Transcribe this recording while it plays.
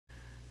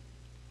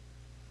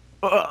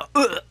Uh,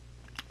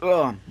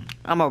 uh,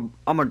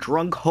 I'm a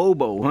drunk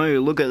hobo. Hey,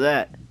 look at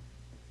that.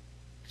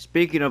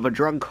 Speaking of a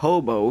drunk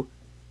hobo,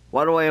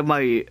 why do I have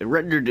my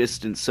render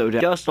distance so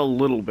down? Just a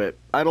little bit.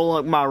 I don't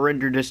like my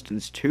render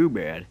distance too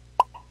bad.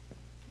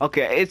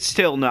 Okay, it's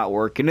still not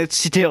working. It's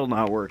still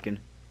not working.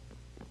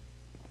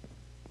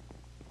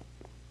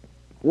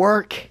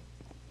 Work!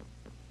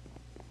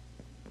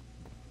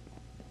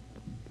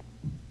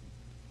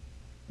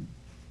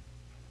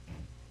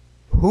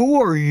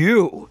 Who are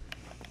you?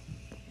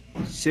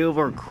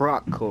 Silver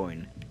Croc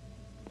coin.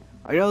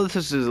 I know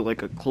this is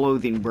like a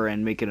clothing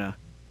brand making a...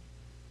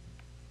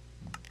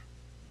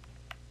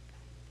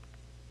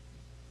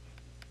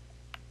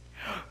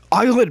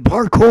 Island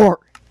parkour!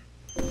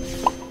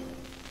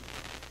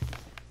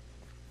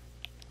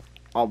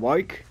 A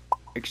bike?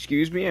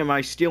 Excuse me, am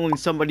I stealing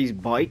somebody's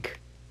bike?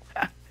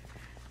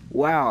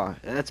 Wow,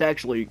 that's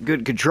actually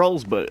good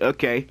controls, but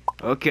okay.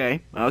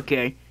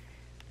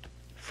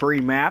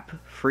 Free map,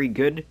 free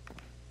good,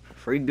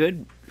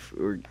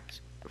 or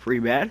free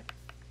bad?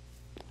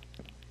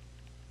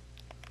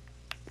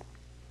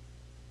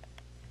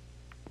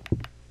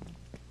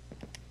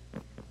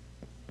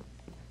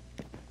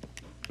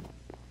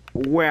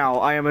 Wow,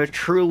 I am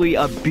truly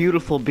a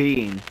beautiful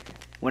being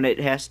when it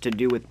has to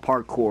do with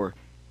parkour.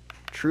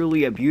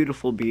 Truly a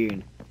beautiful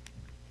being.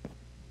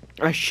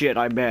 Ah, shit,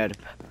 I'm bad.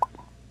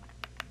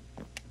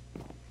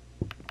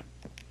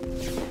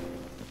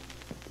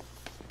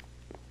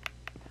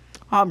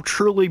 I'm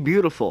truly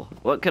beautiful.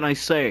 What can I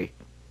say?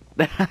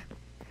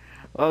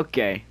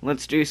 Okay,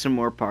 let's do some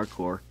more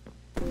parkour.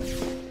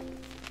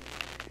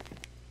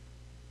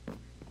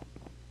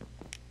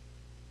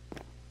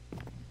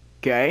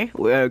 Okay,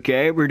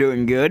 we're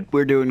doing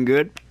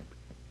good.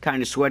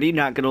 Kinda sweaty,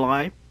 not gonna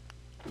lie.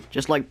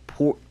 Just like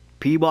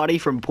Peabody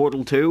from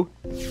Portal 2.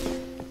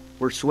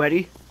 We're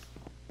sweaty.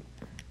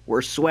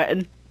 We're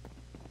sweating.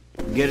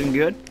 Getting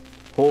good.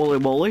 Holy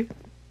moly.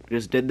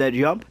 Just did that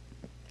jump.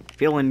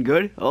 Feeling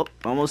good. Oh,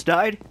 almost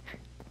died.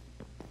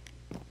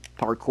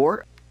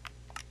 Parkour.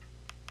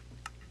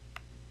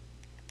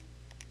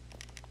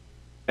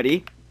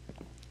 Ready?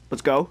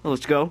 Let's go.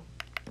 Let's go.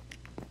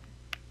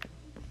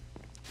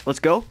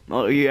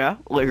 Oh, yeah.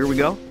 Well, here we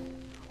go.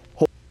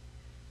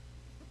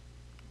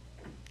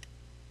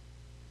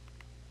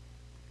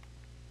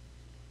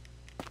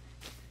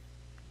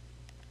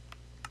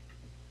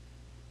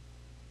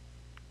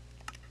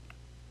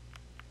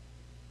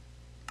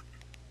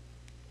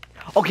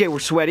 Okay, we're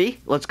sweaty.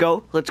 Let's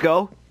go.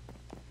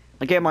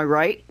 Like, am I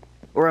right?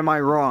 Or am I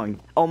wrong?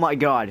 Oh my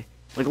god.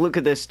 Like, look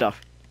at this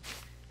stuff.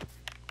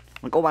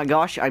 Like, oh my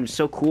gosh, I'm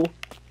so cool.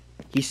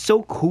 He's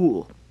so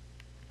cool.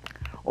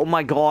 Oh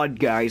my god,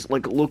 guys.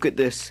 Like, look at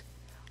this.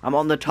 I'm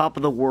on the top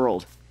of the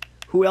world.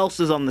 Who else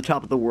is on the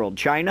top of the world?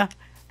 China?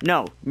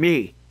 No,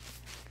 me.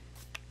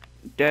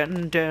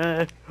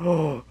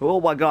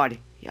 Oh my god.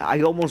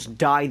 I almost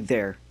died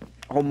there.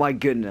 Oh my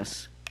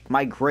goodness.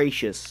 My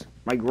gracious.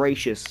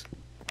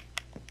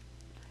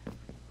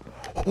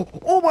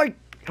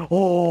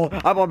 Oh,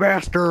 I'm a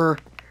master.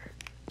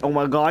 Oh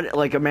my god,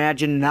 like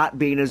imagine not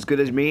being as good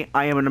as me.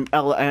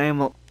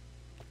 Oh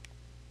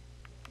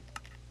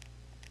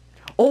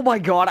my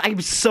god, I'm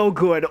so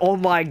good. Oh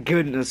my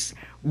goodness.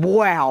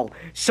 Wow,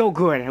 so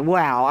good.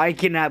 Wow, I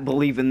cannot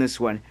believe in this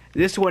one.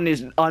 This one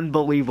is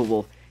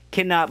unbelievable.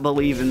 Cannot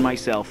believe in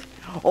myself.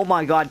 Oh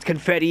my god,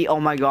 confetti.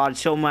 Oh my god,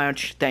 so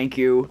much. Thank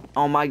you.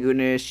 Oh my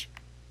goodness.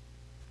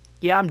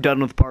 Yeah, I'm done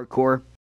with parkour.